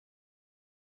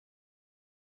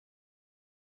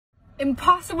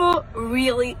impossible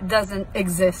really doesn't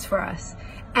exist for us.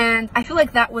 And I feel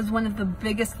like that was one of the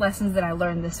biggest lessons that I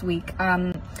learned this week.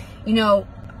 You know,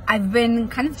 I've been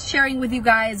kind of sharing with you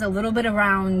guys a little bit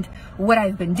around what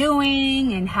I've been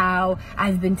doing and how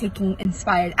I've been taking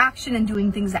inspired action and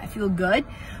doing things that feel good.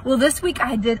 Well, this week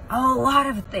I did a lot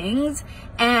of things,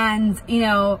 and you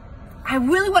know, I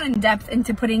really went in depth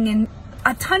into putting in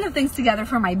a ton of things together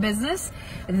for my business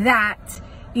that,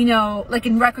 you know, like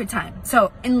in record time.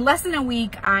 So in less than a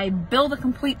week, I built a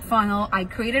complete funnel. I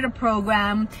created a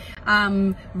program,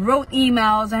 wrote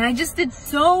emails, and I just did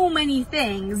so many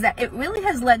things that it really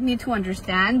has led me to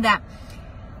understand that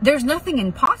there's nothing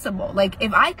impossible. Like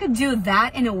if I could do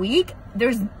that in a week,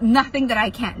 there's nothing that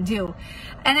I can't do.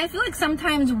 And I feel like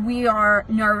sometimes we are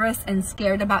nervous and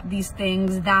scared about these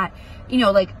things that, you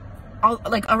know, like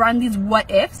around these what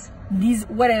ifs. These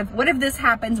what if this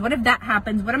happens, what if that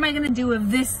happens, what am I gonna do if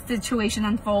this situation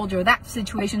unfolds or that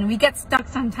situation? We get stuck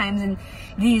sometimes in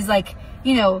these, like,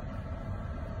 you know,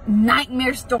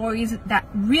 nightmare stories that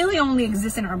really only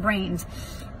exist in our brains.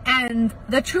 And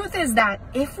the truth is that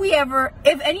if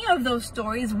any of those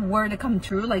stories were to come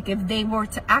true, like if they were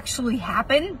to actually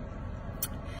happen,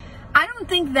 I don't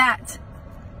think that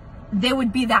they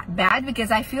would be that bad,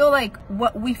 because I feel like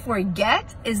what we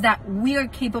forget is that we are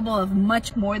capable of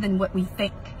much more than what we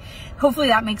think. Hopefully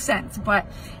that makes sense. But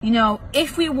you know,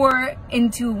 if we were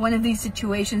into one of these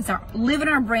situations that live in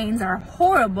our brains that are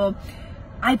horrible,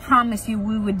 I promise you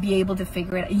we would be able to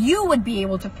figure it out. You would be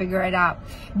able to figure it out,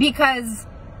 because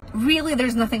really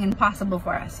there's nothing impossible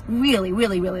for us. Really,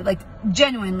 really, really, like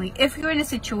genuinely. If you're in a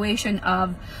situation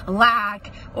of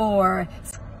lack or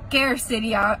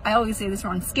scarcity, I always say this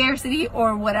wrong, scarcity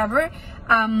or whatever,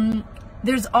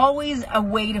 there's always a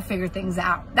way to figure things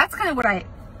out. That's kind of what I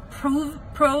proved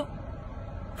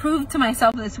to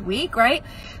myself this week, right?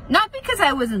 Not because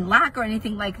I was in lack or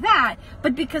anything like that,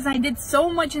 but because I did so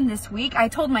much in this week. I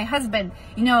told my husband,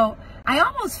 you know, I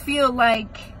almost feel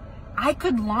like I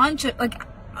could launch it, like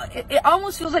it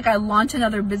almost feels like I launched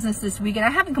another business this week, and I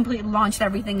haven't completely launched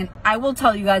everything, and I will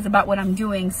tell you guys about what I'm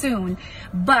doing soon.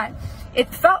 But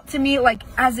it felt to me like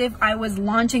as if I was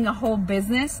launching a whole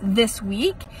business this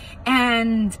week,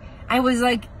 and I was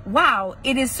like, wow,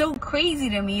 it is so crazy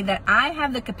to me that I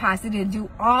have the capacity to do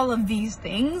all of these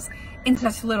things in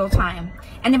such little time.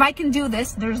 And if I can do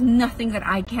this, there's nothing that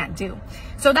I can't do.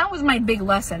 So that was my big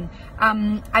lesson.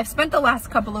 I've spent the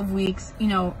last couple of weeks, you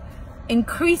know,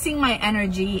 increasing my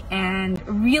energy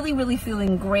and really, really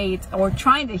feeling great, or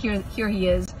trying to. Here he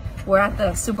is. We're at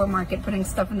the supermarket putting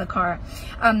stuff in the car.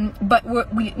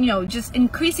 But we, you know, just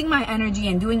increasing my energy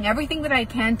and doing everything that I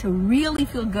can to really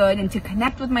feel good and to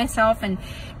connect with myself,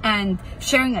 and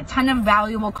sharing a ton of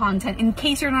valuable content. In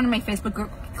case you're not on my Facebook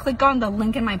group, click on the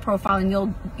link in my profile and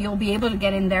you'll be able to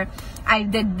get in there. I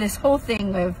did this whole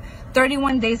thing of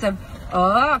 31 days of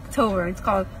October. It's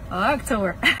called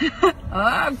October.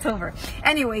 October.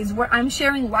 Anyways, where I'm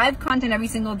sharing live content every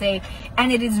single day,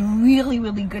 and it is really,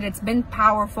 really good. It's been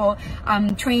powerful.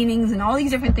 Trainings and all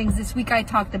these different things. This week I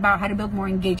talked about how to build more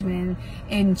engagement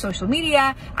in social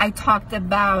media. I talked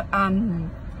about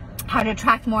how to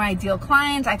attract more ideal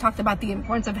clients. I talked about the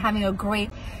importance of having a great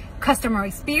customer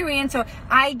experience. So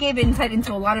I gave insight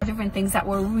into a lot of different things that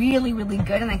were really, really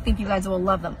good, and I think you guys will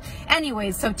love them.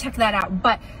 Anyways, so check that out.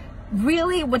 But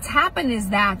really what's happened is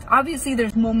that obviously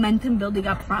there's momentum building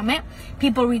up from it,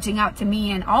 people reaching out to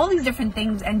me and all these different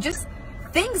things, and just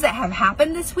things that have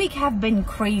happened this week have been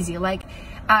crazy. Like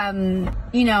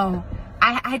you know,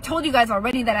 I told you guys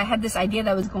already that I had this idea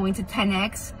that was going to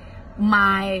 10x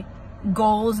my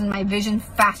goals and my vision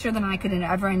faster than I could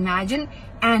ever imagine.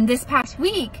 And this past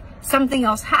week, something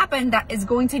else happened that is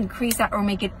going to increase that or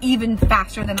make it even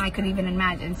faster than I could even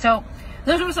imagine. So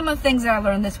those were some of the things that I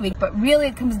learned this week. But really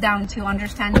it comes down to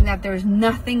understanding that there's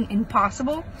nothing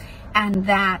impossible, and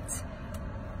that,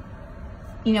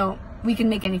 you know, we can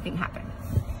make anything happen.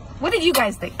 What did you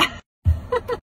guys think?